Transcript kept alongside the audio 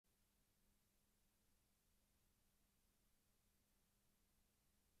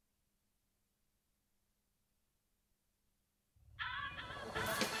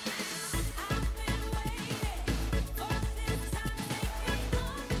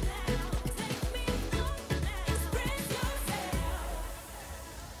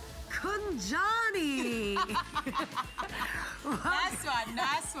Nice one,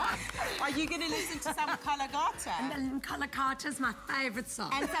 nice one. Are you going to listen to some MoongaK Garde? MoongaK Garde is my favourite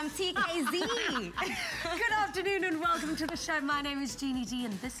song. And some TKZ. Good afternoon and welcome to the show. My name is Jeannie D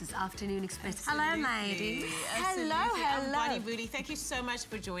and this is Afternoon Express. Absolutely. Hello, ladies. Absolutely. Hello. I'm Bonnie Booty. Thank you so much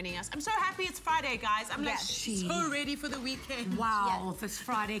for joining us. I'm so happy it's Friday, guys. I'm like so ready for the weekend. Wow, this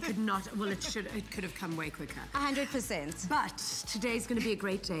Friday could not, well, it could have come way quicker. 100%. But today's going to be a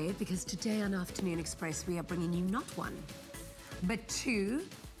great day because today on Afternoon Express we are bringing you not one, but two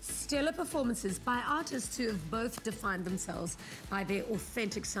stellar performances by artists who have both defined themselves by their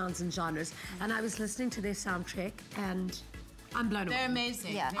authentic sounds and genres. And I was listening to their soundtrack and I'm blown away. They're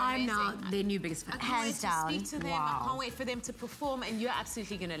amazing. Yeah. I'm now their new biggest fan. Hands down. Speak to them. Wow. I can't wait for them to perform, and you're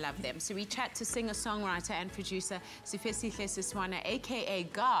absolutely going to love them. So we chat to singer-songwriter and producer Sifesi Siswana, aka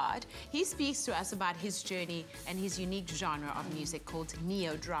Garde. He speaks to us about his journey and his unique genre of music called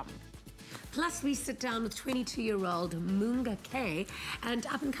neo drum. Plus, we sit down with 22-year-old MoongaK, an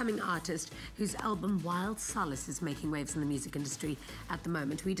up-and-coming artist whose album Wild Solace is making waves in the music industry at the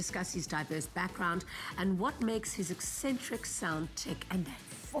moment. We discuss his diverse background and what makes his eccentric sound tick, and that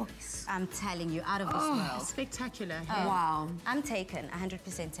voice. I'm telling you, out of this world. Spectacular. Wow. I'm taken,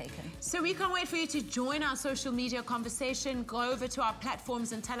 100% taken. So we can't wait for you to join our social media conversation. Go over to our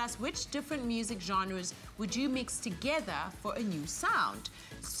platforms and tell us which different music genres would you mix together for a new sound.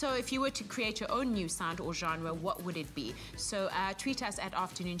 So if you were to create your own new sound or genre, what would it be? So tweet us at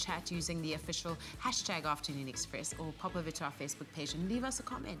Afternoon Chat using the official hashtag Afternoon Express, or pop over to our Facebook page and leave us a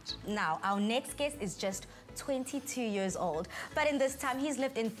comment. Now, our next guest is just 22 years old, but in this time he's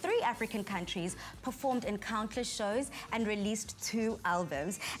lived in 3 African countries, performed in countless shows and released 2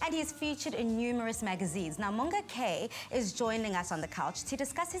 albums, and he's featured in numerous magazines. Now, MoongaK is joining us on the couch to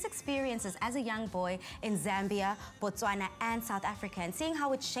discuss his experiences as a young boy in Zambia, Botswana and South Africa, and seeing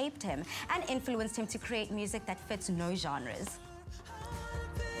how it shaped him and influenced him to create music that fits no genres.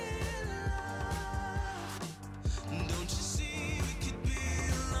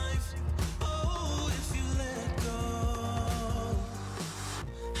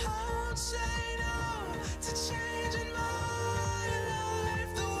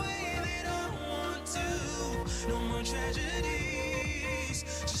 Tragedies,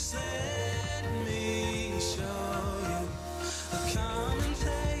 just let me show you a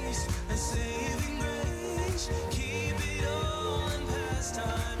commonplace and saving grace. Keep it all in past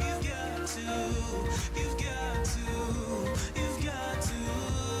time. You've got to, you've got to, you've got to.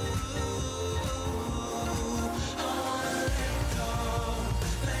 I wanna let go,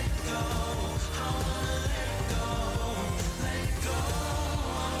 let go. I wanna let go,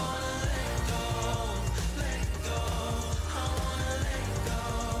 let go. I wanna let go,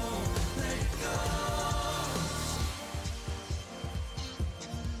 let go.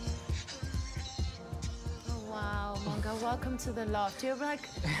 Welcome to the loft. You're like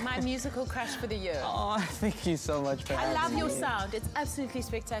my musical crush for the year. Oh, thank you so much for having me. I love your sound. It's absolutely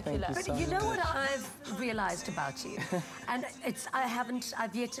spectacular. Thank you But you know what I've realised about you? And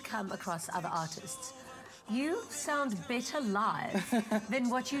I've yet to come across other artists. You sound better live than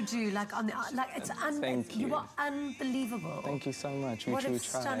what you do, like on the, Thank you. You are unbelievable. Thank you so much. What a try.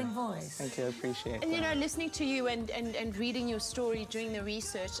 stunning voice. Thank you, I appreciate And that. you know, listening to you and reading your story during the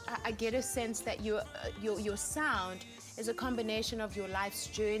research, I get a sense that your sound is a combination of your life's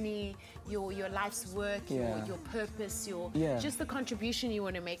journey, your life's work, your purpose, just the contribution you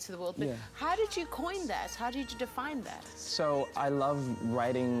want to make to the world. But how did you coin that? How did you define that? So I love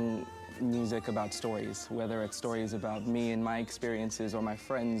writing music about stories, whether it's stories about me and my experiences or my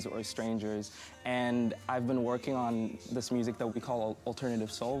friends or strangers. And I've been working on this music that we call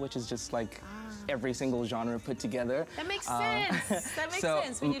alternative soul, which is just like every single genre put together. That makes sense. That makes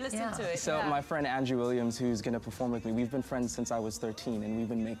sense when you listen to it. So my friend Andrew Williams, who's going to perform with me, we've been friends since I was 13, and we've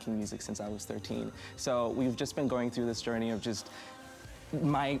been making music since I was 13. So we've just been going through this journey of just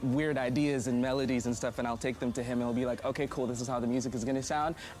my weird ideas and melodies and stuff, and I'll take them to him and he'll be like, okay, cool, this is how the music is gonna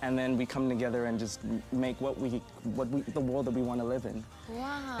sound, and then we come together and just make the world that we want to live in.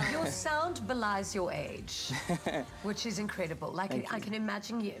 Wow. Your sound belies your age, which is incredible. Like, I can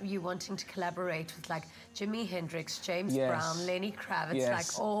imagine you wanting to collaborate with like Jimi Hendrix, James Brown, Lenny Kravitz,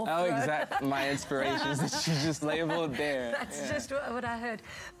 like all. Oh, exactly. My inspirations that you just labeled there. That's just what I heard.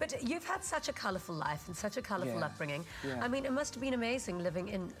 But you've had such a colourful life and such a colourful upbringing. I mean, it must have been amazing living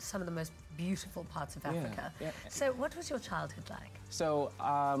in some of the most beautiful parts of Africa. So what was your childhood like? So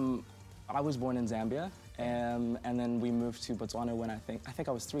I was born in Zambia, and then we moved to Botswana when I think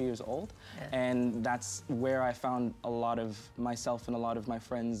I was 3 years old, and that's where I found a lot of myself and a lot of my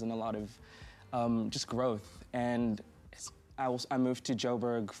friends and a lot of just growth. And I moved to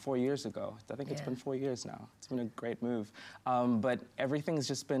Joburg 4 years ago. I think it's been 4 years now. It's been a great move. But everything's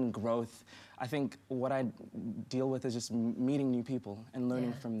just been growth. I think what I deal with is just meeting new people and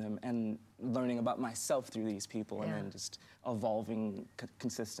learning from them and learning about myself through these people and then just evolving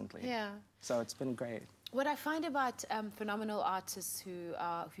consistently. Yeah. So it's been great. What I find about phenomenal artists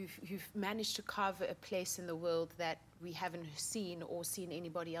who've managed to carve a place in the world that we haven't seen or seen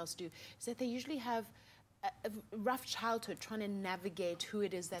anybody else do is that they usually have a rough childhood trying to navigate who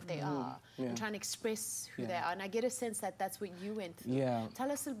it is that they are and trying to express who they are. And I get a sense that that's what you went through. Yeah.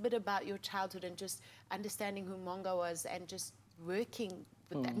 Tell us a bit about your childhood and just understanding who Moonga was and just working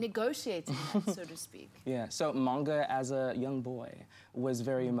with that, negotiating that, so to speak. Yeah, so Moonga as a young boy was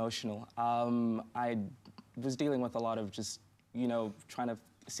very emotional. I was dealing with a lot of just, you know, trying to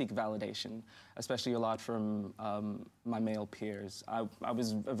seek validation, especially a lot from my male peers. I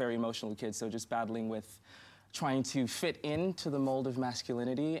was a very emotional kid, so just battling with trying to fit into the mold of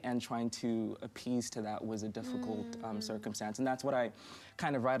masculinity and trying to appease to that was a difficult circumstance. And that's what I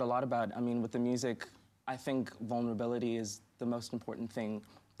kind of write a lot about. I mean, with the music, I think vulnerability is the most important thing,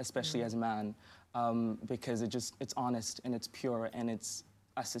 especially as a man, because it's honest and it's pure and it's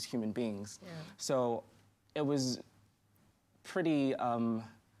us as human beings. Yeah. So it was pretty,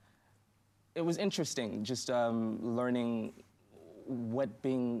 it was interesting just learning what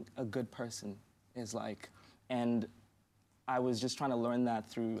being a good person is like. And I was just trying to learn that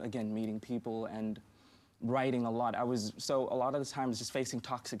through, again, meeting people and writing a lot. So a lot of the times just facing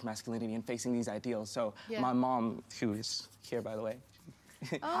toxic masculinity and facing these ideals. So my mom, who is here, by the way.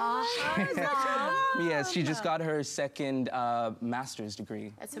 Yes, she just got her second master's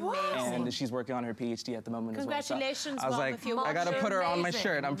degree. That's amazing. And she's working on her PhD at the moment as well. Congratulations, so I was like, I gotta put her on my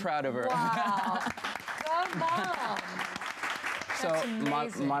shirt. I'm proud of her. Wow. Go, Mom.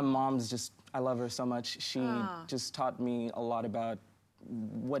 So my mom's just, I love her so much. She just taught me a lot about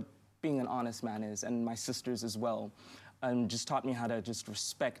what being an honest man is, and my sisters as well. And just taught me how to just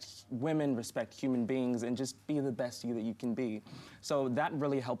respect women, respect human beings, and just be the best you that you can be. So that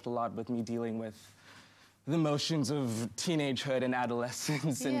really helped a lot with me dealing with the emotions of teenagehood and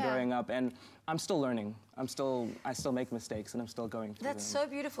adolescence and growing up. And I'm still learning. I still make mistakes, and I'm still going through That's them. so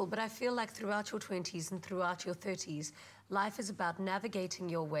beautiful, but I feel like throughout your 20s and throughout your 30s, life is about navigating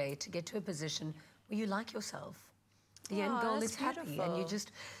your way to get to a position where you like yourself. The end goal is happy, and you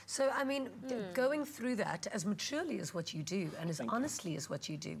just... So, I mean, going through that as maturely as what you do and as honestly as what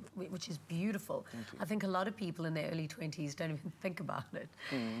you do, which is beautiful. I think a lot of people in their early 20s don't even think about it.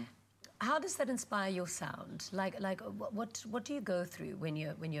 How does that inspire your sound? Like, what do you go through when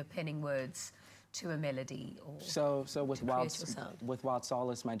you're penning words to a melody or So with Wild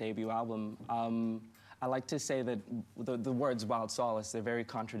Solace, my debut album, I like to say that the words Wild Solace, they're very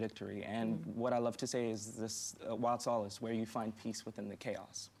contradictory. And what I love to say is this Wild Solace, where you find peace within the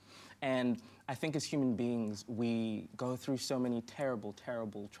chaos. And I think as human beings, we go through so many terrible,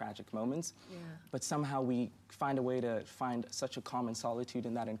 terrible, tragic moments. But somehow we find a way to find such a calm and solitude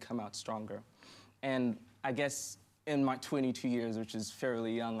in that and come out stronger. And I guess in my 22 years, which is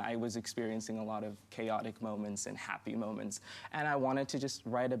fairly young, I was experiencing a lot of chaotic moments and happy moments. And I wanted to just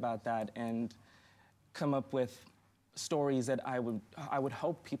write about that and come up with stories that I would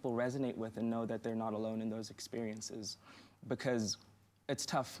hope people resonate with and know that they're not alone in those experiences, because it's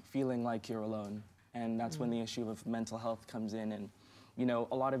tough feeling like you're alone, and that's when the issue of mental health comes in. And you know,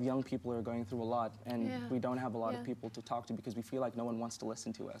 a lot of young people are going through a lot, and we don't have a lot of people to talk to because we feel like no one wants to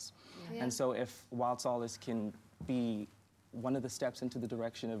listen to us. And so if Wild Solace can be one of the steps into the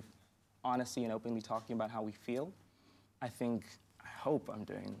direction of honesty and openly talking about how we feel, I hope I'm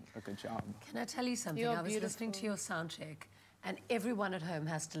doing a good job. Can I tell you something? I was listening to your sound check, and everyone at home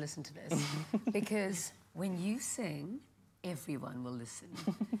has to listen to this, because when you sing, everyone will listen.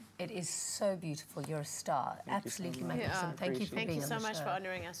 It is so beautiful. You're a star. Absolutely magnificent. Thank you for being on the show. Thank you so much for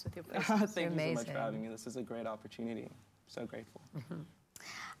honoring us with your presence. Thank you so much for having me. This is a great opportunity. So grateful.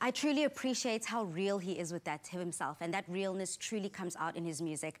 I truly appreciate how real he is with that to himself, and that realness truly comes out in his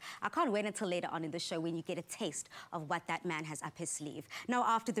music. I can't wait until later on in the show when you get a taste of what that man has up his sleeve. Now,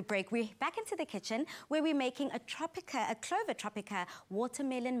 after the break, we're back into the kitchen where we're making a clover Tropika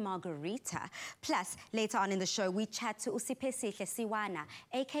watermelon margarita. Plus, later on in the show, we chat to Usipesihle Siwana,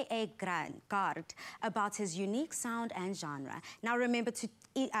 aka Garde, about his unique sound and genre. Now, remember to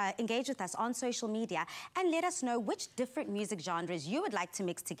engage with us on social media and let us know which different music genres you would like to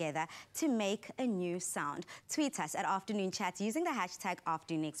mix together to make a new sound. Tweet us at Afternoon Chat using the hashtag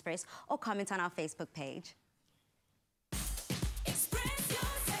Afternoon Express, or comment on our Facebook page. Express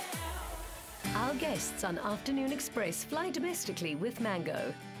yourself. Our guests on Afternoon Express fly domestically with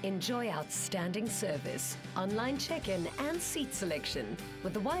Mango. Enjoy outstanding service, online check-in and seat selection.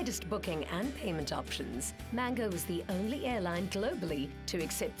 With the widest booking and payment options, Mango is the only airline globally to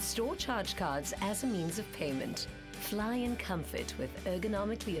accept store charge cards as a means of payment. Fly in comfort with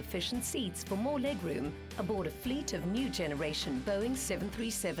ergonomically efficient seats for more legroom aboard a fleet of new generation Boeing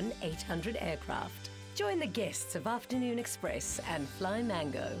 737-800 aircraft. Join the guests of Afternoon Express and fly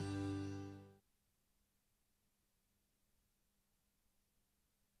Mango.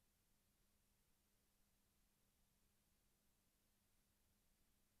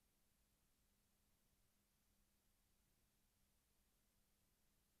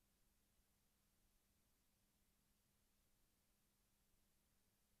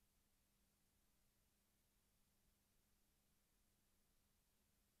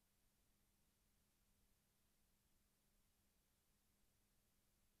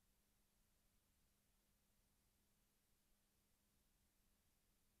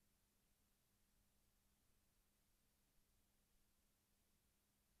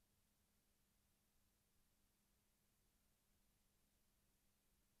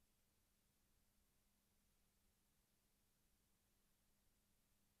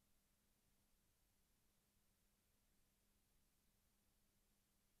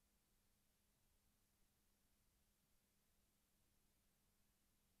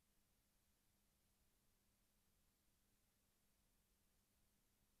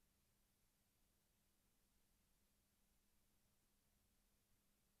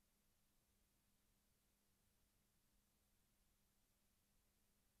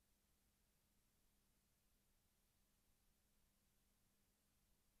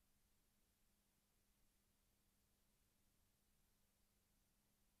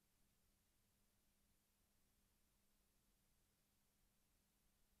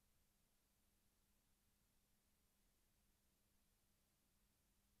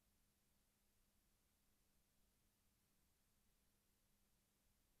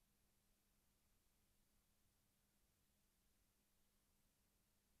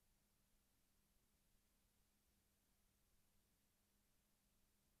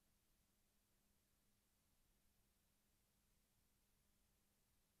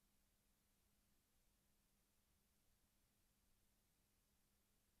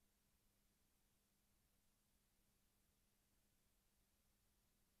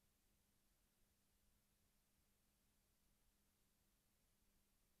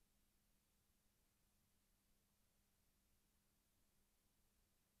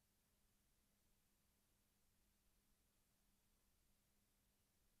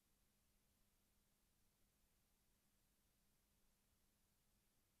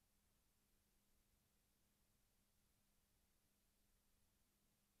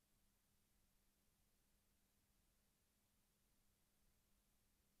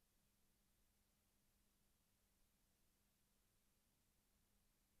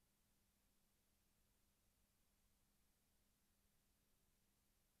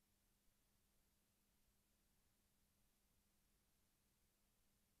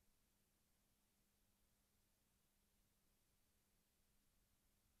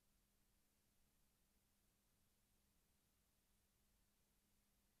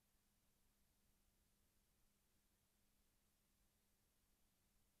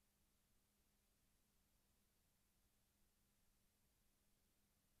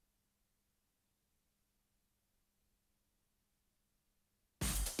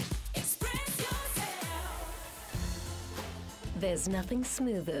 There's nothing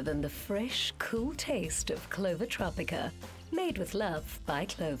smoother than the fresh, cool taste of Clover Tropika, made with love by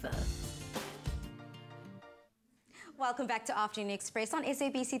Clover. Welcome back to Afternoon Express on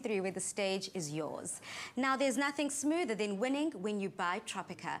SABC3, where the stage is yours. Now, there's nothing smoother than winning when you buy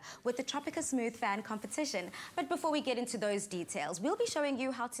Tropika with the Tropika Smooth Fan Competition. But before we get into those details, we'll be showing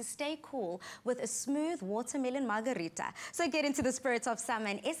you how to stay cool with a smooth watermelon margarita. So get into the spirit of summer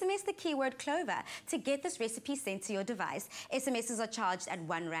and SMS the keyword Clover to get this recipe sent to your device. SMSs are charged at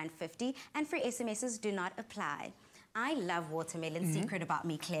R1.50 and free SMSs do not apply. I love watermelon. Secret about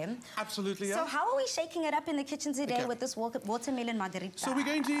me, Clem. Absolutely, yeah. So how are we shaking it up in the kitchen today with this watermelon margarita? So we're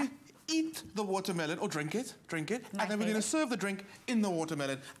going to eat the watermelon, or drink it, and then we're going to serve the drink in the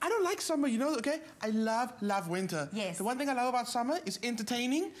watermelon. I don't like summer, you know, okay? I love winter. Yes. The one thing I love about summer is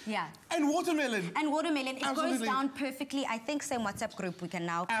entertaining. Yeah. And watermelon. And watermelon, it Absolutely. goes down perfectly. I think same WhatsApp group, we can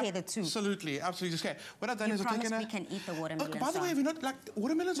now pair the two. Absolutely. Okay. What I've done You is I've taken we can eat the watermelon. By the way, have you not, like,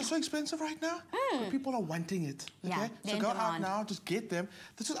 watermelons are so expensive right now? But people are wanting it. Okay? Yeah, So go out now, just get them.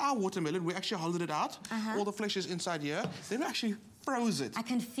 This is our watermelon. We actually hollowed it out. All the flesh is inside here. Then we actually froze it. I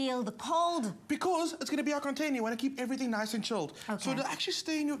can feel the cold. Because it's going to be our container. You want to keep everything nice and chilled. Okay. So it'll actually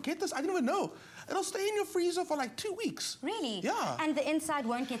stay in your... Get this, I didn't even know. It'll stay in your freezer for like 2 weeks. Really? Yeah. And the inside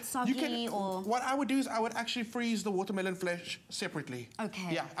won't get soggy or... What I would do is I would actually freeze the watermelon flesh separately.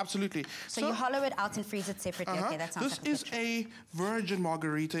 Okay. Yeah, absolutely. So you hollow it out and freeze it separately. Okay, that sounds like a This is good trick. a virgin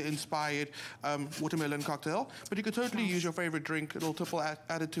margarita-inspired watermelon cocktail, but you could totally use your favorite drink, a little tipple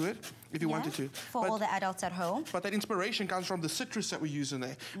added to it, if you wanted to. For all the adults at home. But that inspiration comes from the citrus that we use in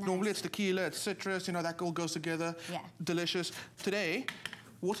there. Nice. Normally it's tequila, it's citrus, you know, that all goes together. Yeah. Delicious. Today,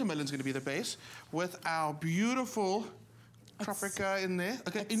 watermelon's going to be the base with our beautiful Tropika in there.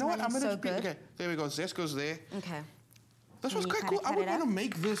 Okay, you know what? I'm going to... Okay, there we go. Zest goes there. Okay. This was quite cool. I would want to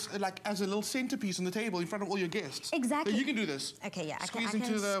make this like as a little centerpiece on the table in front of all your guests. Exactly. So you can do this. Okay, yeah. Squeeze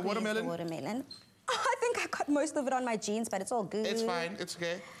into the watermelon. I think I got most of it on my jeans, but it's all good. It's fine. It's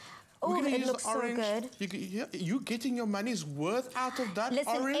okay. Oh, We're gonna it use looks the orange. so good. You getting your money's worth out of that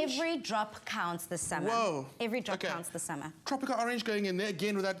Listen, orange? every drop counts this summer. Whoa. Every drop counts this summer. Tropika orange going in there,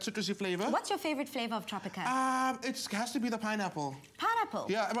 again with that citrusy flavor. What's your favorite flavor of Tropika? It has to be the pineapple. Pineapple?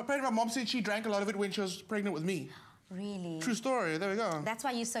 Yeah, apparently my mom said she drank a lot of it when she was pregnant with me. Really? True story, there we go. That's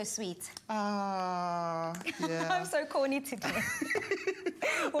why you're so sweet. Yeah. I'm so corny today.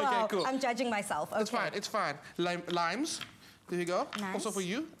 Wow, okay, cool. I'm judging myself. Okay. It's fine, it's fine. Limes, there you go. Nice. Also for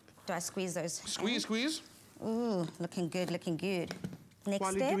you. Do I squeeze those? Squeeze, squeeze. Ooh, looking good, looking good. Next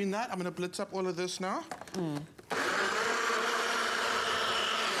While step. you're doing that, I'm gonna blitz up all of this now.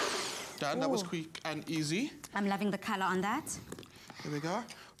 Done, that was quick and easy. I'm loving the color on that. There we go.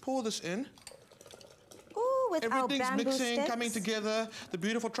 Pour this in. Ooh, with our Everything's bamboo mixing, sticks. coming together. The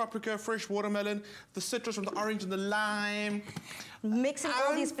beautiful Tropika, fresh watermelon, the citrus from the orange and the lime. Mixing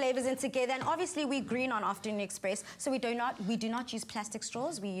all these flavors in together, and obviously we're green on Afternoon Express, so we do not use plastic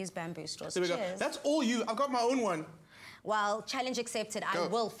straws. We use bamboo straws. There we go. Cheers. That's all you. I've got my own one. Well, challenge accepted. I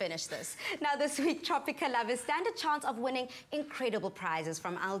will finish this. Now, this week, Tropika lovers stand a chance of winning incredible prizes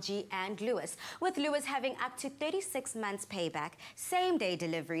from LG and Lewis, with Lewis having up to 36 months payback, same-day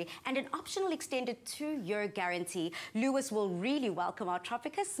delivery, and an optional extended 2-year guarantee. Lewis will really welcome our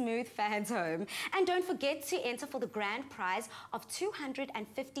Tropika Smooth fans home. And don't forget to enter for the grand prize of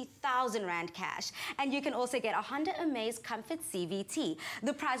 250,000 Rand cash. And you can also get a Honda Amaze Comfort CVT.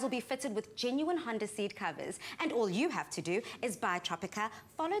 The prize will be fitted with genuine Honda seat covers, and all you have to do is buy Tropika,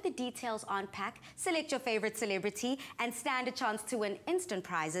 follow the details on pack, select your favorite celebrity, and stand a chance to win instant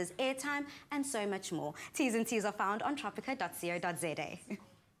prizes, airtime, and so much more. T's and C's are found on tropika.co.za.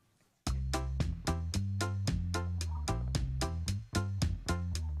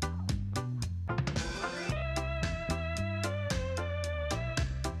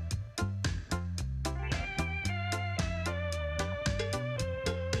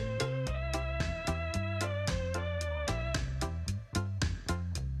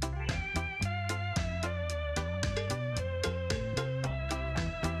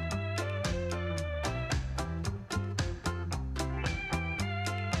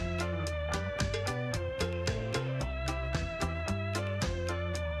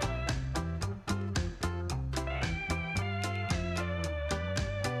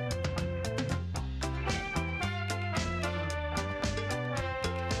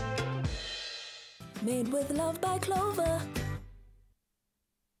 Made with love by Clover.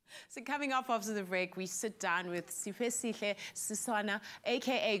 So coming off after the break, we sit down with Sipesihle Sisana,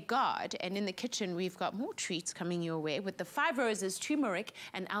 aka Garde, and in the kitchen we've got more treats coming your way with the 5 Roses Turmeric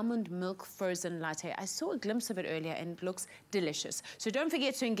and Almond Milk Frozen Latte. I saw a glimpse of it earlier and it looks delicious. So don't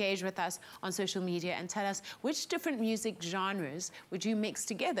forget to engage with us on social media and tell us which different music genres would you mix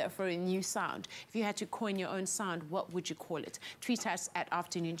together for a new sound. If you had to coin your own sound, what would you call it? Tweet us at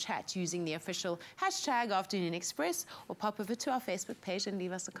Afternoon Chat using the official hashtag Afternoon Express, or pop over to our Facebook page and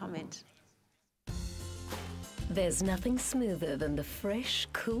leave us a comment. There's nothing smoother than the fresh,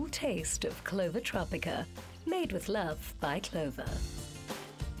 cool taste of Clover Tropika. Made with love by Clover.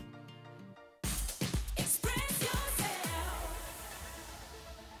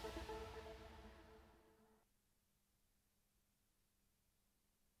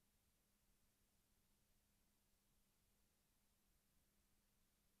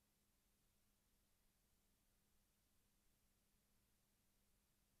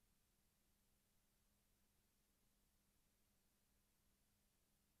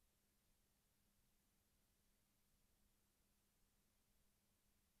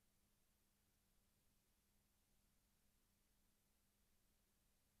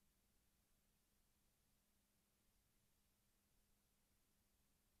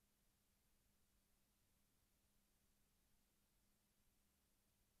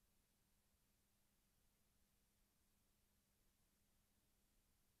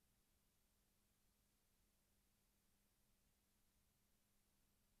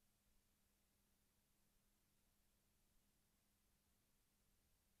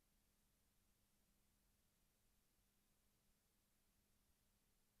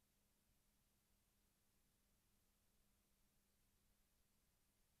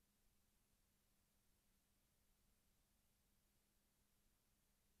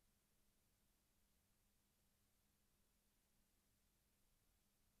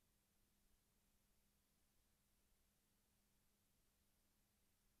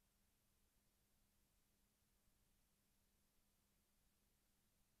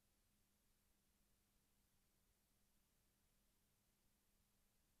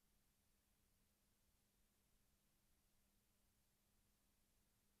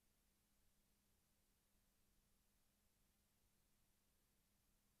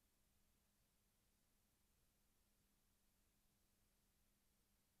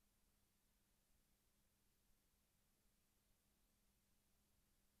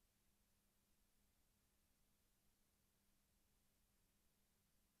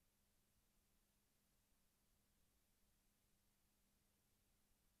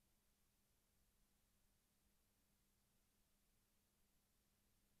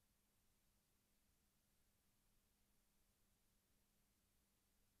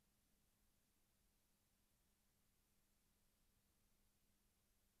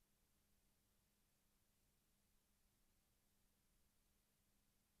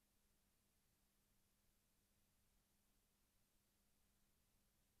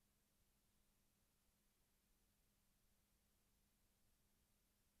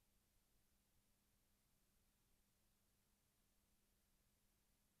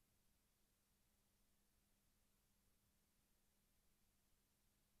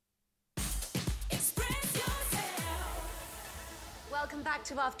 welcome back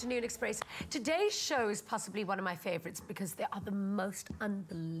to Afternoon Express. Today's show is possibly one of my favorites because there are the most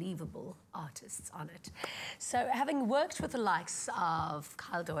unbelievable artists on it. So, having worked with the likes of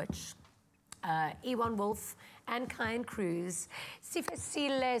Kyle Deutsch, Ewan Wolf, and Kyan Cruz,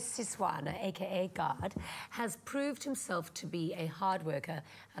 Sifesile Siswana, aka Garde, has proved himself to be a hard worker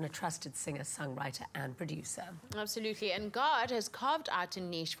and a trusted singer, songwriter, and producer. Absolutely, and Garde has carved out a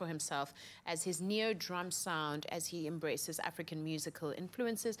niche for himself as his neo-drum sound as he embraces African musical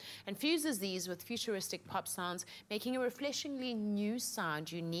influences and fuses these with futuristic pop sounds, making a refreshingly new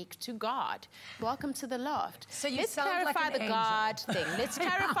sound unique to Garde. Welcome to the loft. So you Let's sound like clarify an the angel. Garde thing. Let's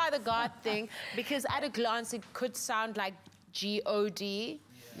clarify the Garde thing, because at a glance it could sound like G-O-D.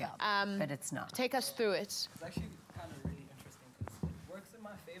 Yeah, but it's not. Take us through it. It's actually kind of really interesting because it works in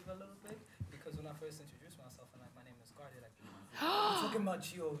my favor a little bit, because when I first introduced myself and like, my name is Garde, like, I'm talking about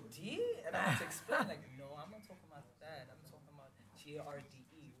G-O-D? And I had to explain, like, no, I'm not talking about that. I'm talking about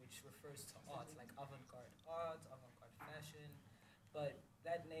G-A-R-D-E, which refers to art, like avant-garde art, avant-garde fashion. But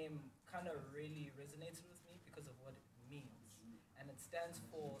that name kind of really resonated with me because of what it means. And it stands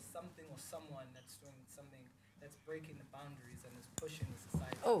for something or someone that's doing something that's breaking the boundaries and is pushing the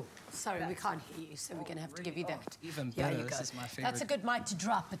society. Oh, sorry, we can't hear you, so we're going to have to give you that. Even Yeah, better, you this go. is my favorite. That's a good mic to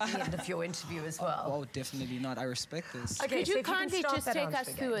drop at the end of your interview as well. Oh, definitely not. I respect this. Okay, Could so you if can kindly start just that take answer us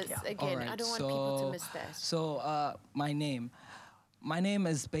through it Yeah. again? Alright, I don't want people to miss that. So, my name. My name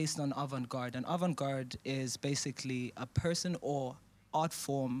is based on avant-garde, and avant-garde is basically a person or art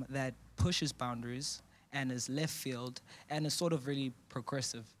form that pushes boundaries and is left field and is sort of really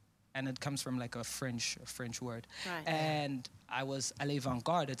progressive. And it comes from like a French word. Right. And I was à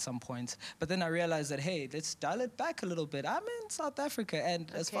l'avant-garde at some point, but then I realized that, hey, let's dial it back a little bit. I'm in South Africa, and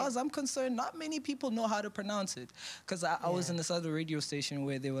as far as I'm concerned, not many people know how to pronounce it. Because I was in this other radio station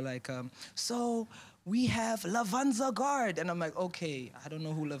where they were like, so we have Lavanza Garde. And I'm like, okay, I don't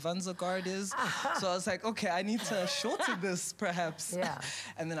know who Lavanza Garde is. So I was like, okay, I need to shorten this perhaps. Yeah.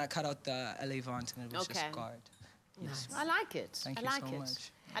 And then I cut out the Alevant and it was just Garde. Nice. I like it. Thank I you like so it.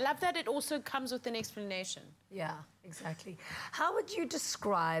 much. I love that it also comes with an explanation. Yeah, exactly. How would you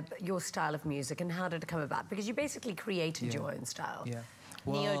describe your style of music and how did it come about? Because you basically created your own style. Yeah.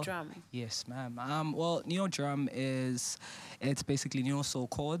 Neo-drum. Yes, ma'am. Well, neo-drum it's basically neo-soul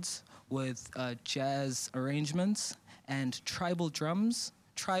chords with jazz arrangements and tribal drums.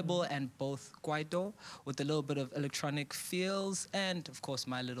 Tribal and both kwaito with a little bit of electronic feels and, of course,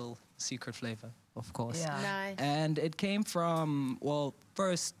 my little secret flavor, of course. Yeah. Nice. And it came from, well,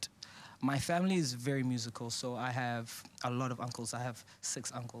 first, my family is very musical, so I have a lot of uncles. I have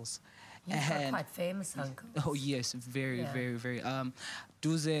 6 uncles. You've got quite famous uncles. Oh, yes, very.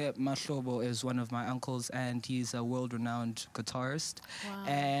 Duze Mahlobo is one of my uncles, and he's a world-renowned guitarist. Wow.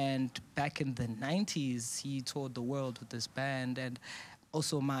 And back in the 90s, he toured the world with this band. And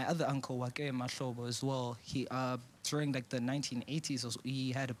also my other uncle, Wake Mahlobo, as well, he during like the 1980s,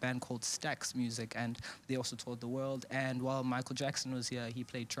 he had a band called Stax Music, and they also toured the world. And while Michael Jackson was here, he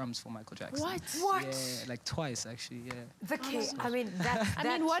played drums for Michael Jackson. What? Yeah, like twice, actually, yeah. The key, I mean,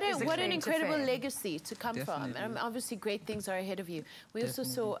 What is a an claim to incredible fame. legacy to come from. Definitely. And obviously, great things are ahead of you. We also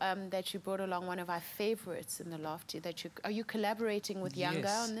saw that you brought along one of our favorites in the loft. Are you collaborating with Younger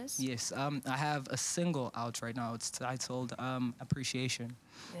on this? Yes, I have a single out right now. It's titled Appreciation.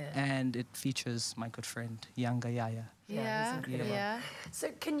 Yeah. And it features my good friend, Younger Yaya. Yeah, he's incredible. Yeah. So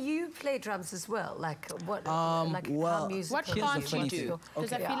can you play drums as well? Like what? Like well, how musical? What Here's the can't you funny do? thing.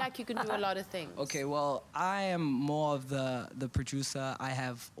 Because Okay. I feel like you can do a lot of things. Okay, well, I am more of the producer. I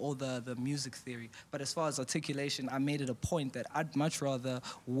have all the music theory. But as far as articulation, I made it a point that I'd much rather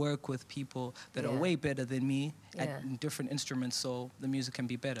work with people that are way better than me at different instruments so the music can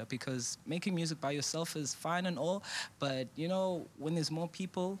be better. Because making music by yourself is fine and all, but, you know, when there's more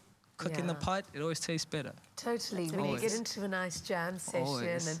people cooking the pot, it always tastes better. Totally. When you get into a nice jam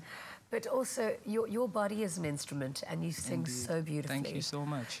session, but also your body is an instrument and you sing so beautifully. Thank you so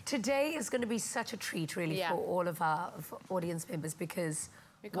much. Today is going to be such a treat, really, for all of our audience members because,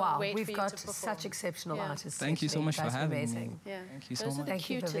 wow, we've got such exceptional artists. Thank you so much for having amazing. me. Yeah. Thank you so Those much. are the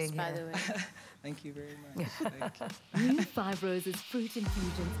cutest, by the way. Thank you very much. Thank you. New 5 Roses fruit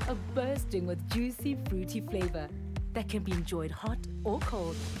infusions are bursting with juicy, fruity flavor that can be enjoyed hot or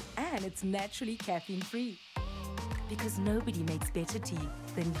cold, and it's naturally caffeine-free. Because nobody makes better tea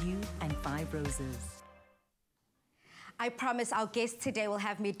than you and 5 Roses. I promise our guest today will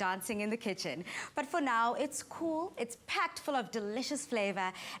have me dancing in the kitchen. But for now, it's cool, it's packed full of delicious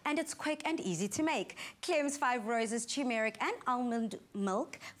flavor, and it's quick and easy to make. Clem's 5 Roses Turmeric and Almond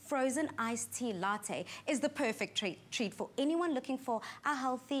Milk Frozen Iced Tea Latte is the perfect treat for anyone looking for a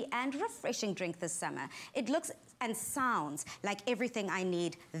healthy and refreshing drink this summer. It looks and sounds like everything I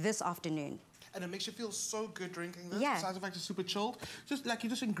need this afternoon. And it makes you feel so good drinking this. Yeah. Besides the fact it's super chilled, just like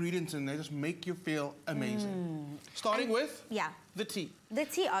just ingredients in there just make you feel amazing. Starting with the tea. The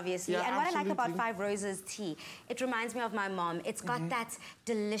tea, obviously. Yeah, and what I like about absolutely. Five Roses tea, it reminds me of my mom. It's got that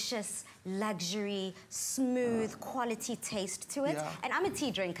delicious, luxury, smooth, quality taste to it. Yeah. And I'm a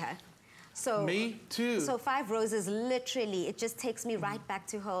tea drinker. So, me too. So Five Roses, literally, it just takes me right back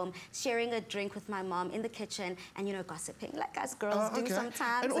to home, sharing a drink with my mom in the kitchen and, you know, gossiping like us girls do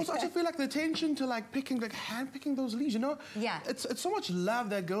sometimes. And also, I just feel like the attention to like picking, like hand-picking those leaves, you know? Yeah. It's so much love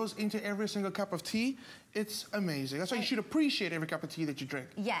that goes into every single cup of tea. It's amazing. That's why you should appreciate every cup of tea that you drink.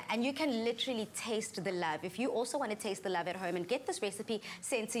 Yeah, and you can literally taste the love. If you also want to taste the love at home and get this recipe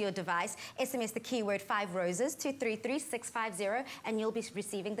sent to your device, SMS the keyword 5 Roses to 33650 and you'll be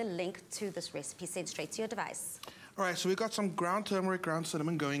receiving the link to this recipe sent straight to your device. All right, so we've got some ground turmeric, ground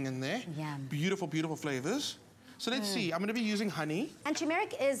cinnamon going in there. Yum. Beautiful, beautiful flavors. So let's see, I'm going to be using honey. And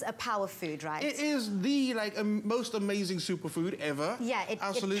turmeric is a power food, right? It is the most amazing superfood ever. Yeah, it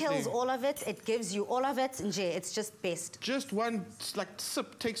kills all of it. It gives you all of it. And it's just best. Just one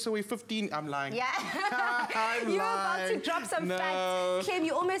sip takes away 15. I'm lying. Yeah. I'm You're lying. about to drop some facts. Clem,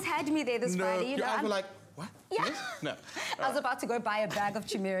 you almost had me there this Friday. You know, I was like, what? Yeah. Yes? No. I was about to go buy a bag of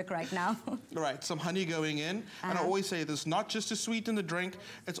turmeric right now. All right, some honey going in. And I always say this, not just to sweeten the drink,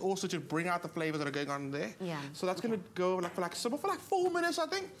 it's also to bring out the flavors that are going on there. Yeah. So that's going to go simmer for 4 minutes, I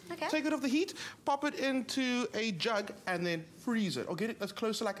think. Okay. Take it off the heat, pop it into a jug, and then freeze it. Or get it as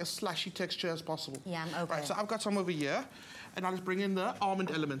close to like a slushy texture as possible. Yeah, okay. Right, so I've got some over here. And I'll just bring in the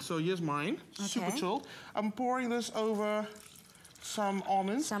almond element. So here's mine, super chilled. I'm pouring this over some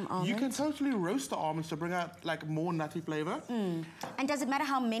almonds. Some almonds. You can totally roast the almonds to bring out like more nutty flavor. And does it matter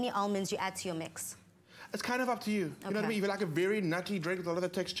how many almonds you add to your mix? It's kind of up to you. You know what I mean? If you like a very nutty drink with a lot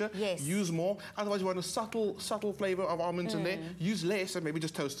of texture, use more. Otherwise, you want a subtle flavor of almonds in there. Use less and maybe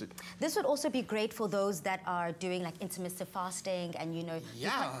just toast it. This would also be great for those that are doing like intermittent fasting and, you know,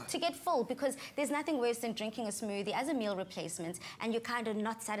 to get full, because there's nothing worse than drinking a smoothie as a meal replacement and you're kind of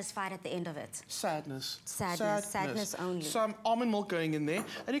not satisfied at the end of it. Sadness. Sadness only. Some almond milk going in there.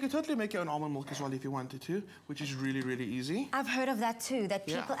 And you can totally make your own almond milk as well if you wanted to, which is really, really easy. I've heard of that too, that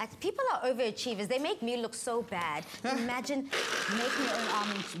people are overachievers. They make me look so bad. Imagine making your own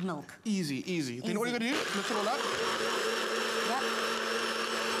almond milk. Easy, easy. Then all you gotta do, mix it all up. Yep.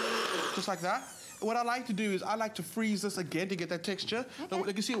 Just like that. What I like to do is I like to freeze this again to get that texture. Okay.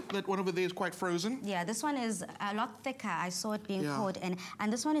 You can see that one over there is quite frozen. Yeah, this one is a lot thicker. I saw it being poured in.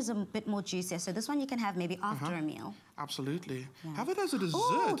 And this one is a bit more juicier. So this one you can have maybe after a meal. Absolutely. Have it as a dessert.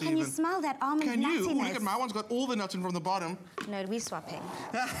 Oh, can you smell that almond nuttiness? Can you? Oh, look at my one's got all the nuts in from the bottom. No, we're swapping.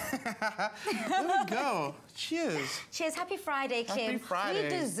 There we go. Cheers. Cheers. Happy Friday, Kim. Happy Friday. We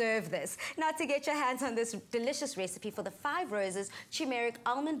deserve this. Now, to get your hands on this delicious recipe for the 5 Roses, turmeric,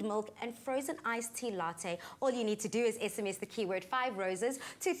 almond milk, and frozen iced tea latte, all you need to do is SMS the keyword 5 Roses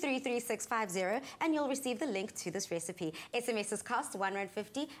to 33650 and you'll receive the link to this recipe. SMSs cost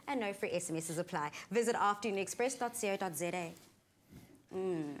R1.50 and no free SMSs apply. Visit afternoonexpress.co.za.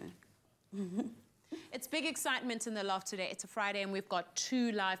 It's big excitement in the loft today. It's a Friday and we've got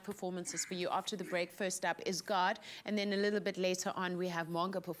 2 live performances for you. After the break, first up is Garde, and then a little bit later on we have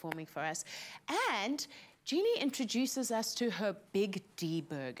MoongaK performing for us. And Jeannie introduces us to her Big D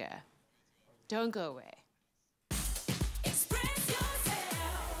Burger. Don't go away.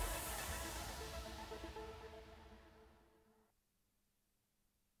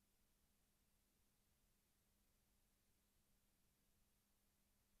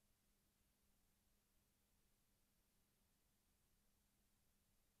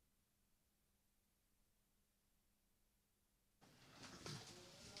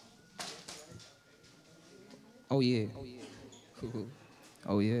 Oh yeah. Oh yeah.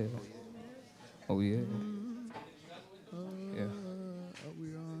 Oh yeah. Yeah.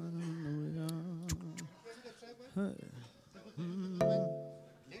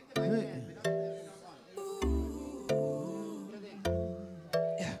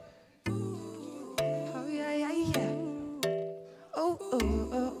 Oh yeah, yeah, yeah. Oh, oh,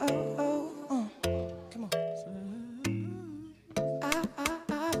 oh, oh, oh. Come on.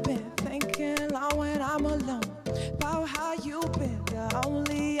 I've been thinking long when I'm alone about how you've been the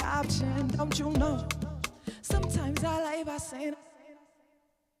only option, don't you know? Sometimes I lie by saying.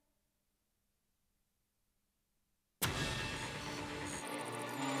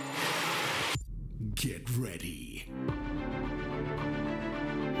 Get ready.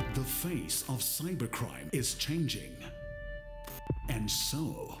 The face of cybercrime is changing. And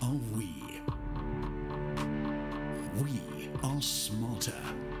so are we. We are smarter.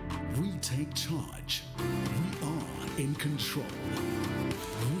 We take charge. We are in control.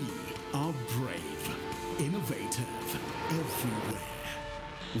 We are brave, innovative, everywhere.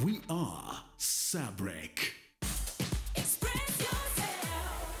 We are Sabric.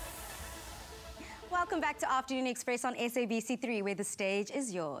 Welcome back to Afternoon Express on SABC3, where the stage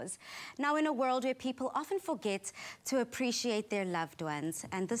is yours. Now, in a world where people often forget to appreciate their loved ones,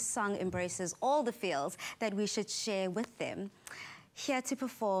 and this song embraces all the feels that we should share with them. Here to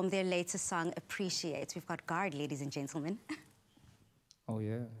perform their latest song, Appreciate, we've got Garde, ladies and gentlemen. Oh,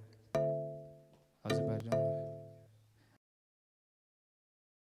 yeah. How's everybody doing?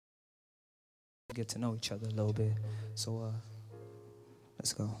 Get to know each other a little bit. So,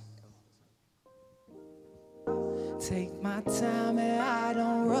 let's go. Take my time and I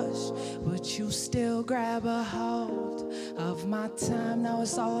don't rush, but you still grab a hold of my time. Now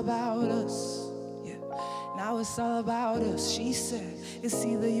it's all about us. Yeah, now it's all about us. She said, it's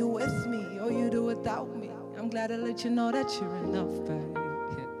either you with me or you do without me. I'm glad to let you know that you're enough, babe.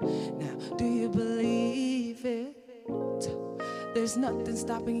 Yeah. Now, do you believe it? There's nothing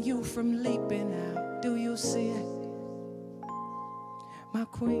stopping you from leaping out. Do you see it? My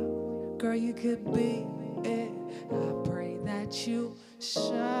queen, girl, you could be it. I pray that you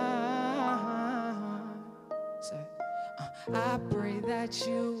shine. Say, I pray that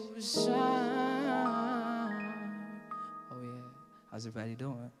you shine. Oh yeah, how's everybody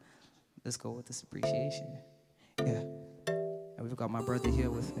doing? Let's go with this appreciation. Yeah, and we've got my brother here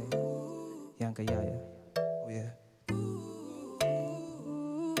with me, Yanka Yaya. Oh yeah.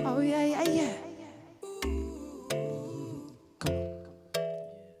 Oh yeah, yeah, yeah.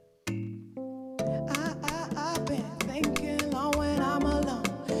 I've been thinking long when I'm alone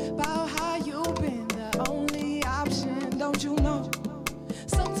about how you've been the only option, don't you know?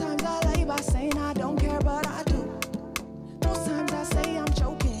 Sometimes I lay by saying I don't care, but I do. Most times I say I'm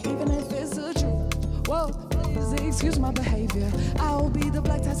joking, even if it's the truth. Whoa, please excuse my behavior. I'll be the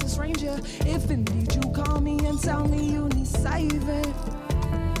black Texas Ranger if indeed you call me and tell me you need saving.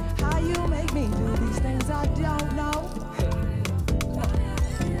 How you make me do these things I don't know.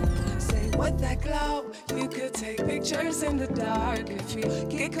 With that glow, you could take pictures in the dark. If you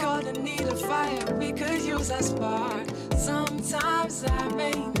get caught and need a fire, we could use a spark. Sometimes I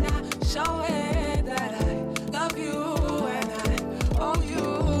may not show it that I love you and I owe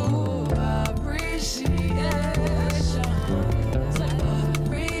you appreciation.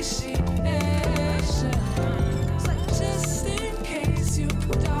 Appreciation. Just in case you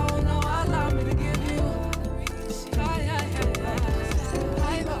don't know, allow me to give you.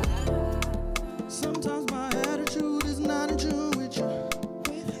 Sometimes my attitude is not in tune with you.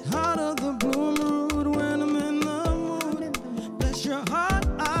 Out of the blue mood when I'm in the mood. Bless your heart,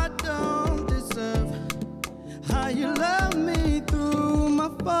 I don't deserve how you love me through my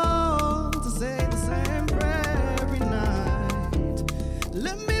faults. To say the same prayer every night.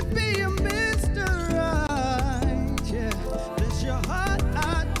 Let me be your Mr. Right, yeah. Bless your heart,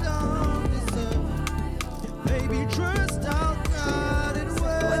 I don't deserve. Baby, trust I'll got it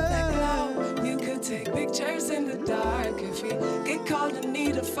well. With that glow, you could take pictures in the dark. If you get caught and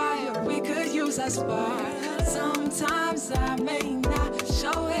need a fire, we could use a spark. Sometimes I may not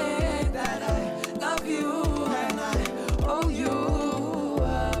show it that I love you and I owe you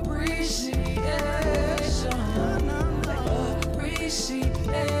appreciation.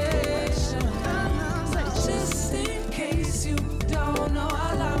 Appreciation. Just in case you don't know,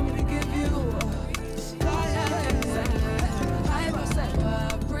 allow me to give you appreciation.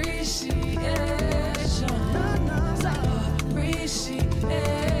 Appreciation.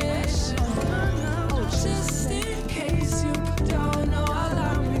 Oh, just in case you don't know,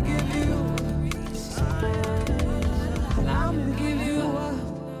 allow me to give you. Allow me to give you up.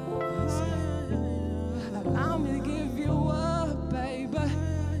 Allow me to give you up, baby.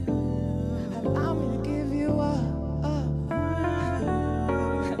 Allow me to give you up.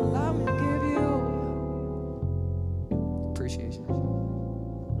 Allow me to give you Appreciation.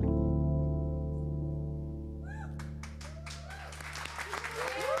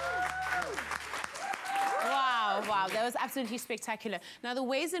 Wow, that was absolutely spectacular. Now, the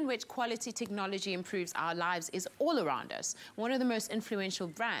ways in which quality technology improves our lives is all around us. One of the most influential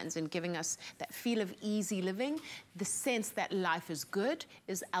brands in giving us that feel of easy living, the sense that life is good,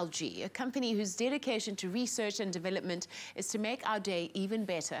 is LG, a company whose dedication to research and development is to make our day even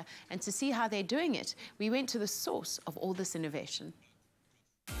better. And to see how they're doing it, we went to the source of all this innovation.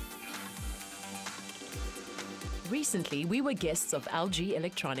 Recently, we were guests of LG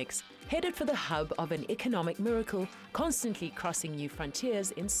Electronics, headed for the hub of an economic miracle, constantly crossing new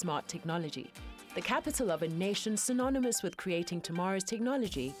frontiers in smart technology. the capital of a nation synonymous with creating tomorrow's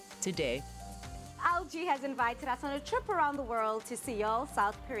technology today. LG has invited us on a trip around the world to Seoul,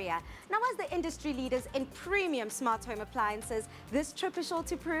 South Korea. Now, as the industry leaders in premium smart home appliances, this trip is sure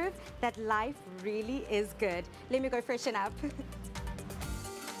to prove that life really is good. Let me go freshen up.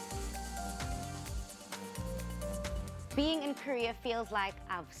 Being in Korea feels like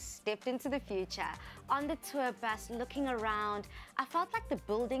I've stepped into the future. On the tour bus, looking around, I felt like the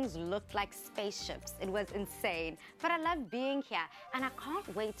buildings looked like spaceships. It was insane. But I love being here, and I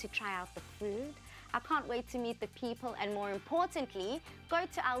can't wait to try out the food. I can't wait to meet the people, and more importantly, go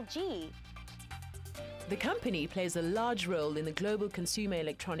to LG. The company plays a large role in the global consumer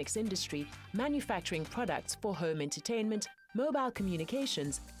electronics industry, manufacturing products for home entertainment, mobile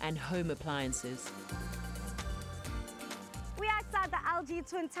communications, and home appliances. We're outside the LG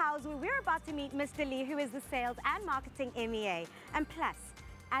Twin Towers, where we're about to meet Mr. Lee, who is the Sales and Marketing MEA. And plus,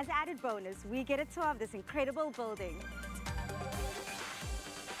 as added bonus, we get a tour of this incredible building.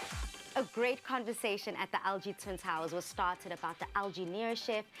 A great conversation at the LG Twin Towers was started about the LG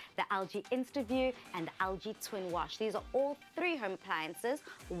NeoChef, the LG InstaView, and the LG Twin Wash. These are all 3 home appliances,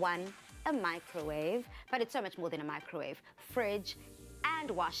 1 a microwave, but it's so much more than a microwave, fridge and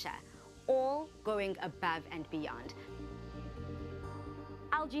washer, all going above and beyond.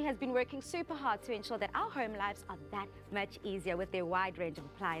 LG has been working super hard to ensure that our home lives are that much easier with their wide range of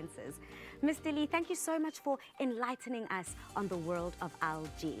appliances. Mr. Lee, thank you so much for enlightening us on the world of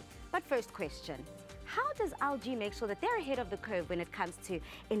LG. But first question, how does LG make sure that they're ahead of the curve when it comes to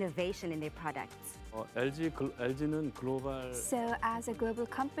innovation in their products? LG는 global. So as a global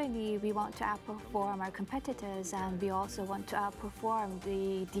company, we want to outperform our competitors, and we also want to outperform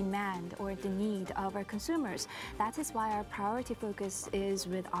the demand or the need of our consumers. That is why our priority focus is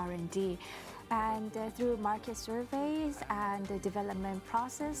with R&D. And through market surveys and the development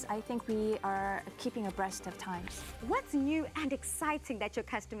process, I think we are keeping abreast of times. What's new and exciting that your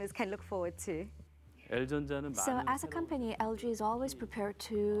customers can look forward to? So as a company, LG is always prepared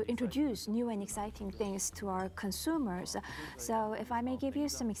to introduce new and exciting things to our consumers. So if I may give you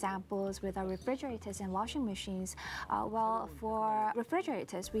some examples with our refrigerators and washing machines, well, for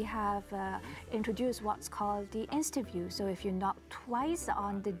refrigerators, we have introduced what's called the InstaView. So if you knock twice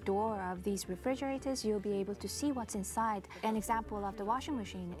on the door of these refrigerators, you'll be able to see what's inside. An example of the washing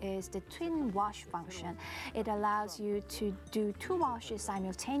machine is the twin wash function. It allows you to do 2 washes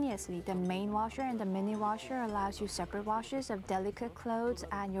simultaneously. The main washer and the mini washer allows you separate washes of delicate clothes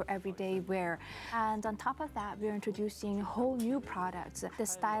and your everyday wear. And on top of that, we're introducing whole new products. The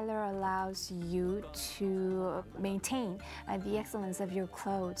styler allows you to maintain the excellence of your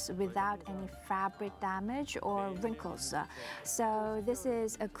clothes without any fabric damage or wrinkles. So this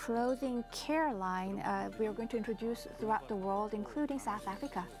is a clothing care line we're going to introduce throughout the world, including South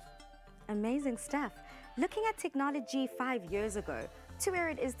Africa. Amazing stuff. Looking at technology 5 years ago to where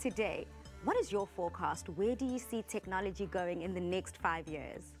it is today, what is your forecast? Where do you see technology going in the next 5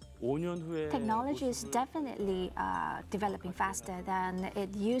 years? Technology is definitely developing faster than it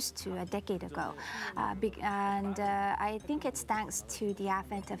used to a decade ago. I think it's thanks to the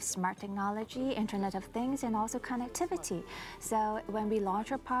advent of smart technology, Internet of Things, and also connectivity. So when we launch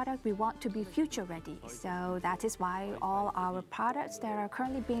a product, we want to be future ready. So that is why all our products that are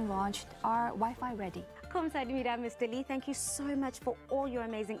currently being launched are Wi-Fi ready. Kamsahamnida, Mr. Lee, thank you so much for all your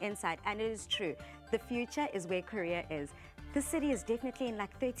amazing insight. And it is true, the future is where Korea is. The city is definitely in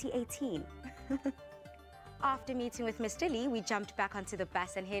like 3018. After meeting with Mr. Lee, we jumped back onto the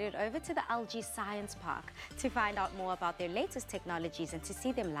bus and headed over to the LG Science Park to find out more about their latest technologies and to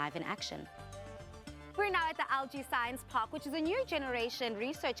see them live in action. We're now at the LG Science Park, which is a new generation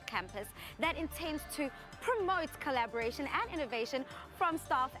research campus that intends to promote collaboration and innovation from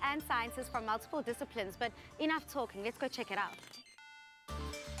staff and scientists from multiple disciplines. But enough talking, let's go check it out.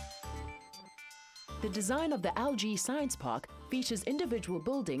 The design of the LG Science Park features individual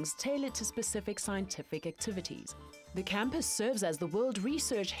buildings tailored to specific scientific activities. The campus serves as the world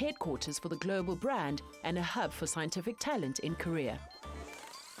research headquarters for the global brand and a hub for scientific talent in Korea.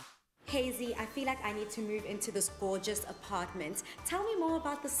 Hazy, I feel like I need to move into this gorgeous apartment. Tell me more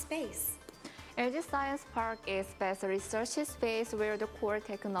about the space. LG Science Park is best research space where the core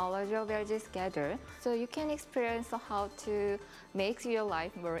technology of LG is gathered. So you can experience how to make your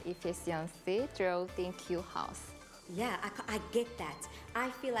life more efficiency through ThinQ House. Yeah, I get that. I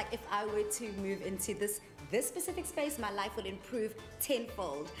feel like if I were to move into this specific space, my life would improve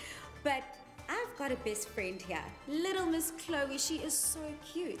tenfold. But I've got a best friend here, little Miss Chloe. She is so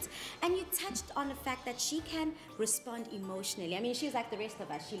cute. And you touched on the fact that she can respond emotionally. I mean, she's like the rest of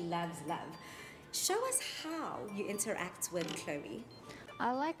us. She loves love. Show us how you interact with Chloe.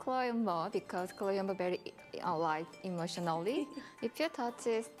 I like Chloe more because Chloe is very like emotionally. If you touch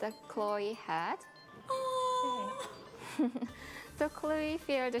the Chloe head, so Chloe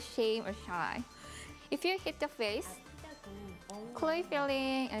feels the shame or shy. If you hit the face, Chloe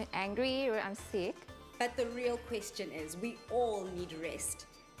feeling angry or I'm sick. But the real question is, we all need rest.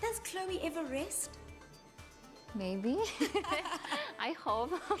 Does Chloe ever rest? Maybe. I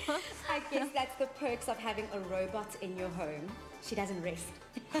hope. I guess that's the perks of having a robot in your home. She doesn't rest.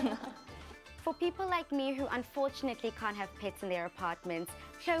 For people like me who unfortunately can't have pets in their apartments,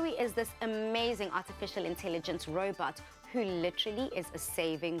 Chloe is this amazing artificial intelligence robot who literally is a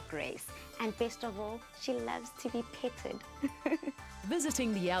saving grace. And best of all, she loves to be petted.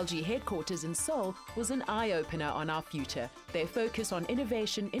 Visiting the LG headquarters in Seoul was an eye-opener on our future. Their focus on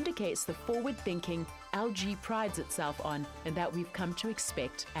innovation indicates the forward-thinking LG prides itself on and that we've come to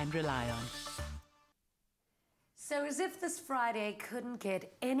expect and rely on. So as if this Friday couldn't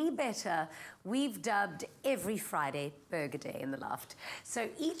get any better, we've dubbed every Friday Burger Day in the Loft. So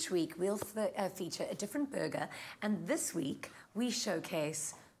each week we'll feature a different burger, and this week we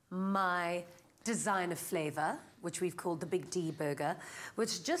showcase my designer flavor, which we've called the Big D Burger,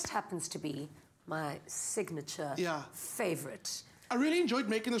 which just happens to be my signature favorite. I really enjoyed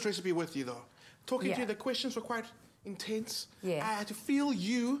making this recipe with you, though. Talking to you, the questions were quite intense. Yeah. I had to feel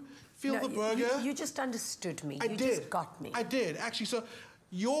you. Feel the burger. You just understood me. You just got me. I did, actually. So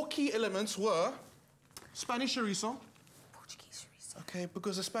your key elements were Spanish chorizo. Portuguese chorizo. Okay,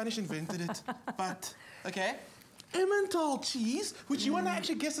 because the Spanish invented it. But, okay. Emmental cheese, which you and I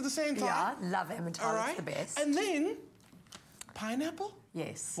actually guessed at the same time. Yeah, love Emmental. All right. It's the best. And then pineapple?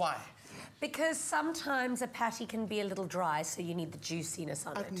 Yes. Why? Because sometimes a patty can be a little dry, so you need the juiciness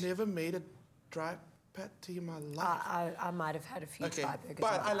on it. I've never made a dry patty in my life. I might have had a few dry burgers.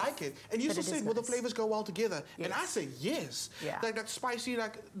 But I like it. And you But still said, will the flavors go well together? Yes. And I say yes. Yeah. Like that spicy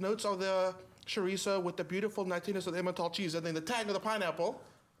notes of the chorizo with the beautiful nuttiness of the Emmental cheese and then the tang of the pineapple.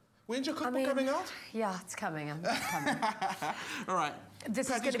 When's your cookbook coming out? Yeah, it's coming. It's coming. All right. This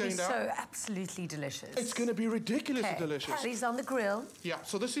is going to be down. so absolutely delicious. It's going to be ridiculously delicious. Patty's on the grill. Yeah,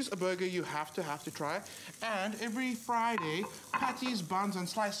 so this is a burger you have to try. And every Friday, patties, buns, and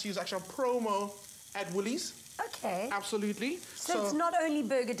sliced cheese actually on promo at Woolies. Okay. Absolutely. So it's not only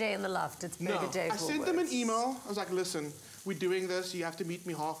Burger Day in the Loft, it's Burger Day for I sent them an email. I was like, listen, we're doing this. You have to meet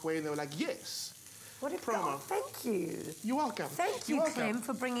me halfway. And they were like, yes. What a promo. Thank you. You're welcome. Thank you, Clem,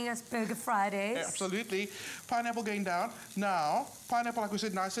 for bringing us Burger Fridays. Yeah, absolutely. Pineapple going down. Now, pineapple, like we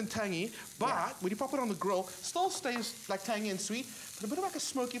said, nice and tangy. But when you pop it on the grill, still stays like tangy and sweet, but a bit of like a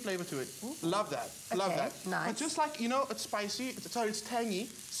smoky flavor to it. Love that. Love that. Nice. But just like, you know, it's spicy. It's tangy,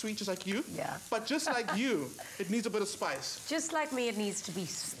 sweet just like you. Yeah. But just like you, it needs a bit of spice. Just like me, it needs to be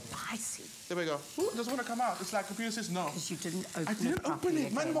spicy. There we go. Ooh, it doesn't want to come out. It's like computer says no. Because you didn't open it I didn't open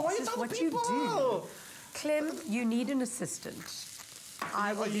it. Man, why are you telling people? You do. Clem, you need an assistant.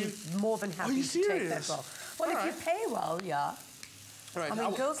 I will be more than happy to take that role. Well, if you pay well, yeah. All right, I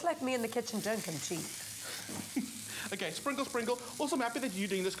mean, girls like me in the kitchen don't come cheap. Okay, sprinkle, sprinkle. Also, I'm happy that you're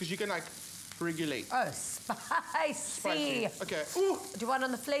doing this because you can, like, regulate. Oh, spicy. Okay. Ooh. Do you want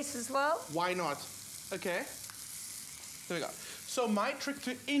on the face as well? Why not? Okay. There we go. So my trick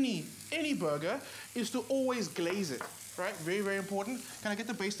to any burger is to always glaze it, right? Very, very important. Can I get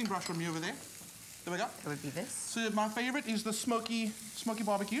the basting brush from you over there? There we go. That would be this. So my favorite is the smoky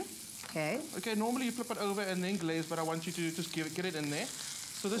barbecue. Okay. Okay, normally you flip it over and then glaze, but I want you to just get it in there.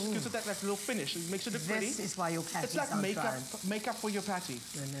 So this gives it that little finish. It makes it look pretty. This is why your patties It's like aren't makeup for your patty.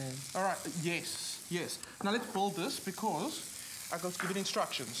 I know. All right, yes, yes. Now let's build this because I've got to give it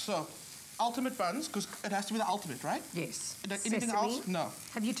instructions. So, ultimate buns, because it has to be the ultimate, right? Yes. Anything else? No.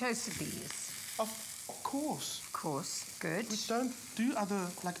 Have you toasted these? Of course. Of course. Good. We don't do other,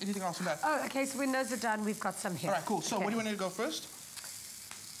 like anything else in that. Oh, okay, so when those are done, we've got some here. All right, cool. So what do you want to go first?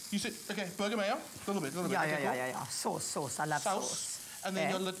 You said, okay, burger mayo? A little bit. Yeah. Sauce. I love sauce. And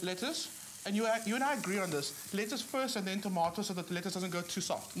then your lettuce. And you and I agree on this. Lettuce first and then tomato so that the lettuce doesn't go too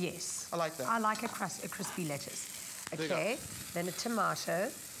soft. Yes. I like that. I like a crispy lettuce. Okay. Then a tomato.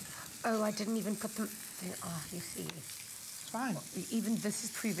 Oh, I didn't even put them... Oh, you see. It's fine. Even this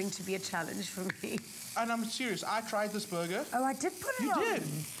is proving to be a challenge for me. And I'm serious. I tried this burger. Oh, I did put it on. You did.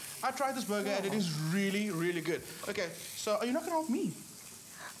 I tried this burger and it is really, really good. Okay, so are you not going to help me?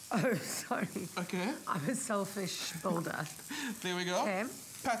 Oh, sorry. Okay. I'm a selfish builder. There we go. Okay.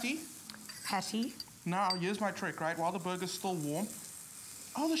 Patty. Now, here's my trick, right? While the burger's still warm.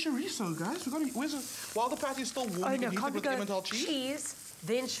 Oh, the chorizo, guys. While the patty's still warm, you can heat it with Emmental cheese. Cheese,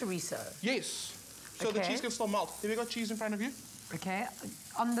 then chorizo. Yes. So the cheese can still melt. Have you got cheese in front of you? Okay.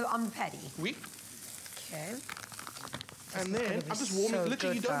 On the patty. Oui. Okay. And then I'm just warming.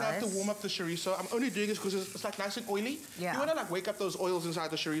 Literally, you don't have to warm up the chorizo. I'm only doing this because it's like nice and oily. Yeah. You want to like wake up those oils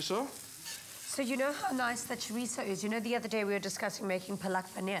inside the chorizo. So you know how nice that chorizo is? You know the other day we were discussing making palak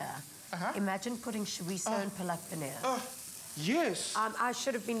paneer. Imagine putting chorizo and palak paneer. Yes. I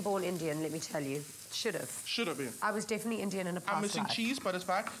should have been born Indian, let me tell you. Should have. Should have been. I was definitely Indian in a past I'm missing life. cheese, but it's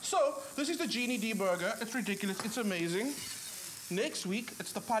fine. So, this is the Jeannie D Burger. It's ridiculous. It's amazing. Next week,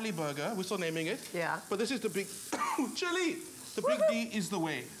 it's the Pali Burger. We're still naming it. Yeah. But this is the big... Chili! The big D is the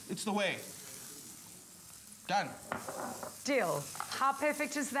way. It's the way. Done. Deal. How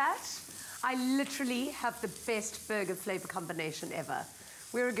perfect is that? I literally have the best burger flavor combination ever.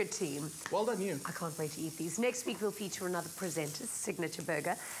 We're a good team. Well done, you. I can't wait to eat these. Next week, we'll feature another presenter's signature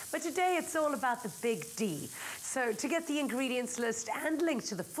burger. But today, it's all about the Big D. So to get the ingredients list and link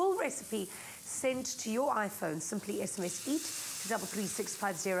to the full recipe sent to your iPhone, simply SMS EAT to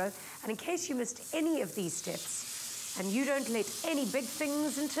 33650. And in case you missed any of these steps, and you don't let any big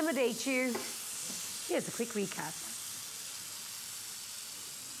things intimidate you, here's a quick recap.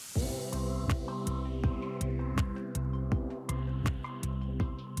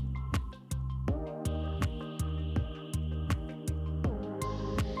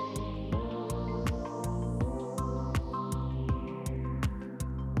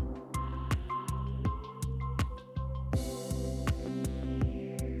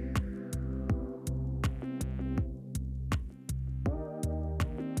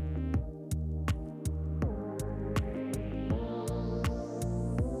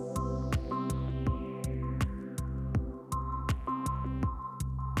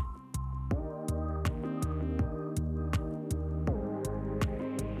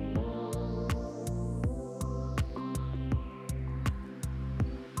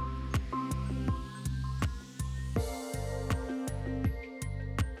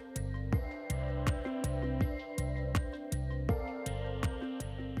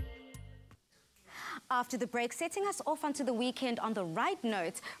 After the break, setting us off onto the weekend on the right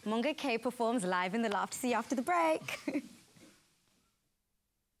note, MoongaK performs live in the loft. See you after the break.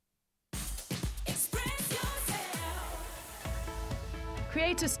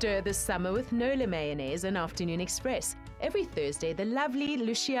 Create a stir this summer with Nola Mayonnaise and Afternoon Express. Every Thursday, the lovely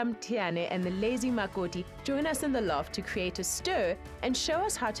Luciam Tiane and the lazy Makoti join us in the loft to create a stir and show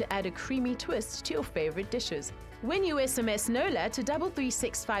us how to add a creamy twist to your favorite dishes. When you SMS NOLA to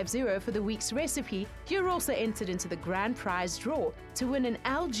 33650 for the week's recipe, you're also entered into the grand prize draw to win an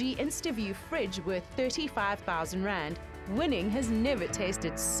LG InstaView fridge worth 35,000 Rand. Winning has never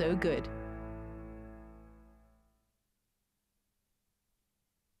tasted so good.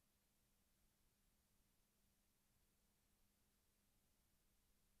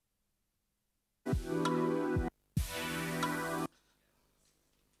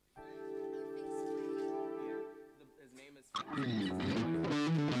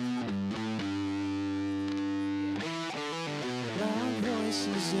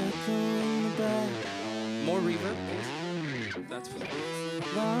 More reverb, please. That's fine.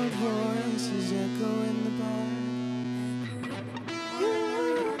 Loud voices echo in the bar.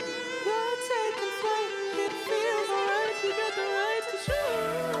 You're taking flight. It feels alright. You got the right to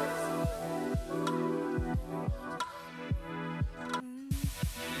choose.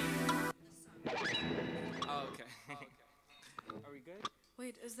 Oh, okay. Are we good?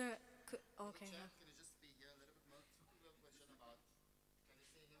 Wait, is there... Okay.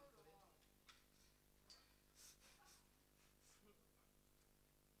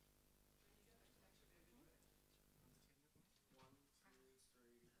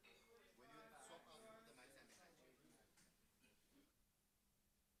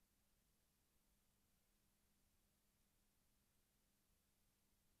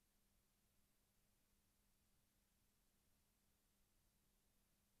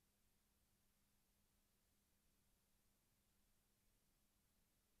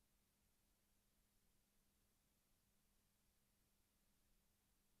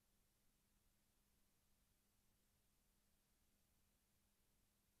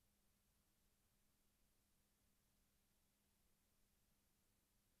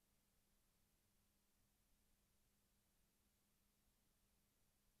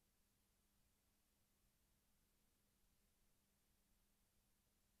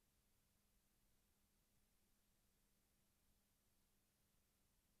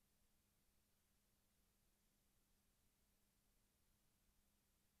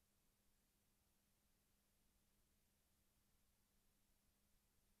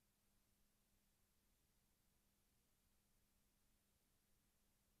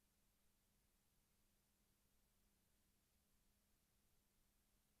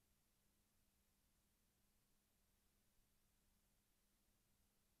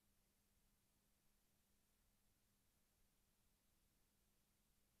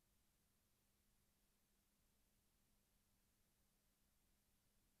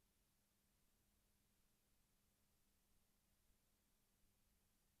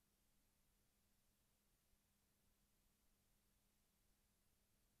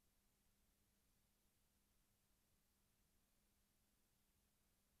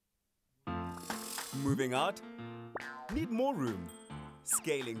 Moving out? Need more room?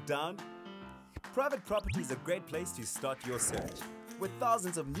 Scaling down? Private property is a great place to start your search. With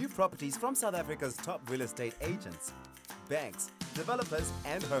thousands of new properties from South Africa's top real estate agents, banks, developers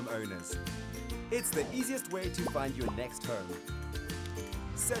and homeowners. It's the easiest way to find your next home.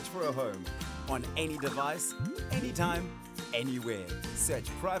 Search for a home on any device, anytime, anywhere. Search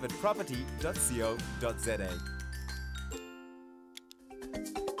privateproperty.co.za.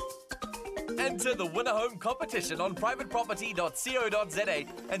 Enter the Win a Home competition on privateproperty.co.za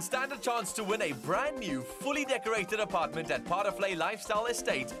and stand a chance to win a brand new, fully decorated apartment at Parterflay Lifestyle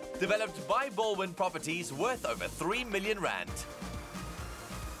Estate, developed by Baldwin Properties, worth over 3 million rand.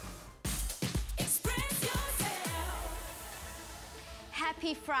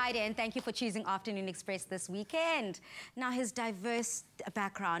 Happy Friday, and thank you for choosing Afternoon Express this weekend. Now, his diverse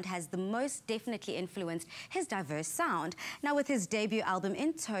background has the most definitely influenced his diverse sound. Now, with his debut album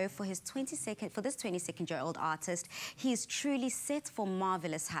in tow for this 22-year-old artist, he is truly set for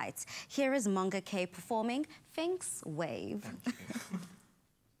marvelous heights. Here is MoongaK performing Finks Wave.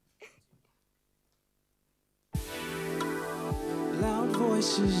 Loud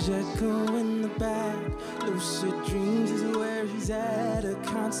voices echo in the back. Lucid dreams is where he's at. A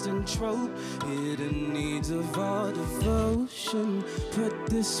constant trope. Hidden needs of all devotion. Put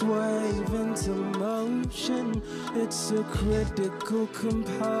this wave into motion. It's a critical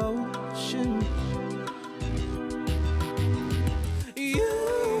compulsion.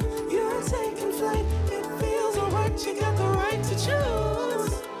 You're taking flight. It feels alright. You got the right to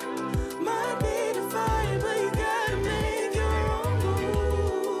choose. Might be defined, but you gotta make your own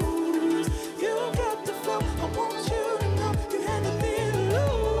rules. You got the flow. I want you to know you had to be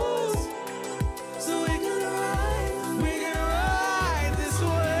loose. So we're gonna ride this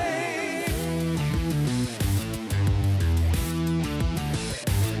wave.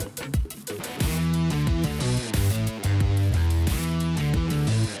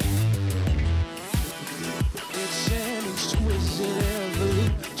 It's an exquisite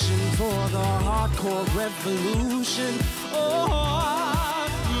evolution for the hardcore revolution. Oh,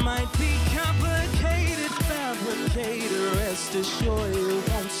 might be complicated, fabricated. Rest assured you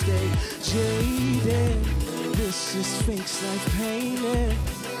won't stay jaded. This is Sphinx life painted.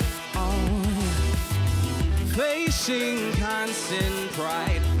 Oh, facing constant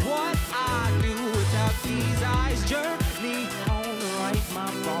pride. What I do without these eyes. Journey on the right, my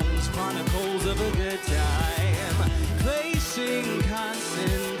bones. Chronicles of a good time. Facing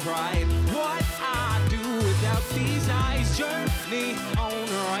constant pride. What I do without these eyes. Journey on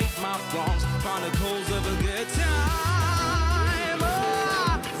the right, my bones. Chronicles of a good time.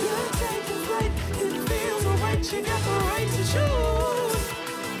 Oh, you're taking flight. It feels alright. You got the right to choose.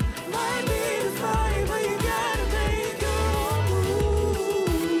 Might be defined, but you gotta make your own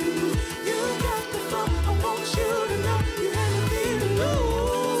rules. You got the flow. I want you to know you had to be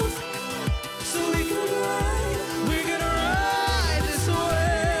loose. So we're gonna ride this wave.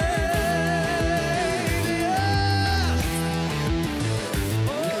 Yeah.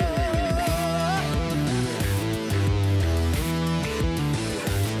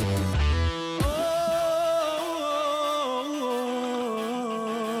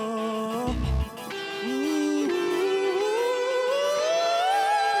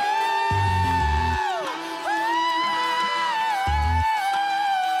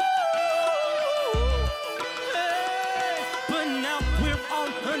 But now we're on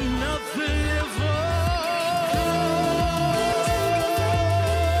another level.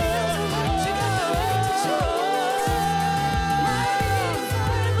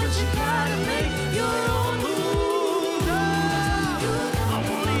 But you gotta make your own moves. I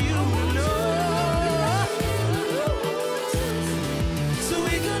want you to know. So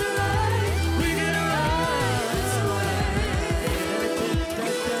we're gonna ride this way.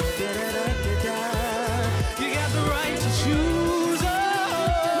 You got the right to choose,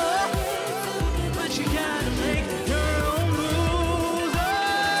 but you gotta make your own rules.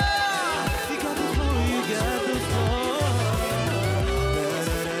 You got the flow, you got the flow.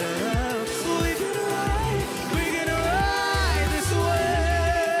 We're gonna ride this wave.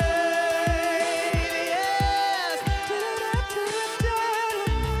 Yes.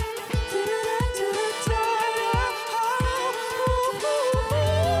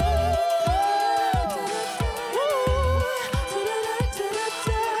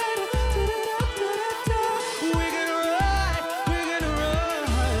 We're gonna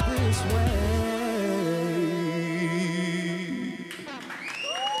ride this wave.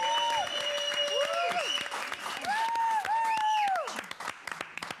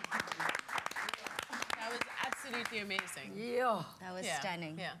 That was absolutely amazing. Yeah. That was Yeah,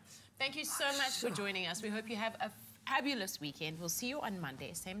 stunning. Yeah. Thank you so much for joining us. We hope you have a fabulous weekend. We'll see you on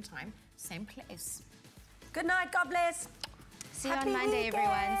Monday, same time, same place. Good night. God bless. See you on Monday,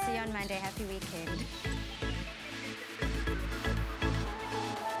 everyone. See you on Monday. Happy weekend.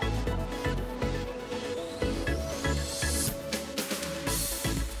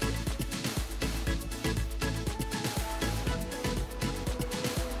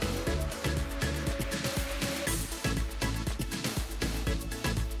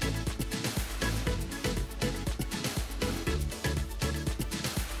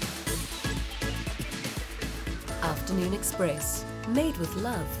 Afternoon Express, made with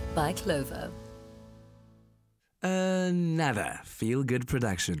love by Clover. Another feel-good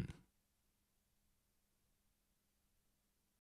production.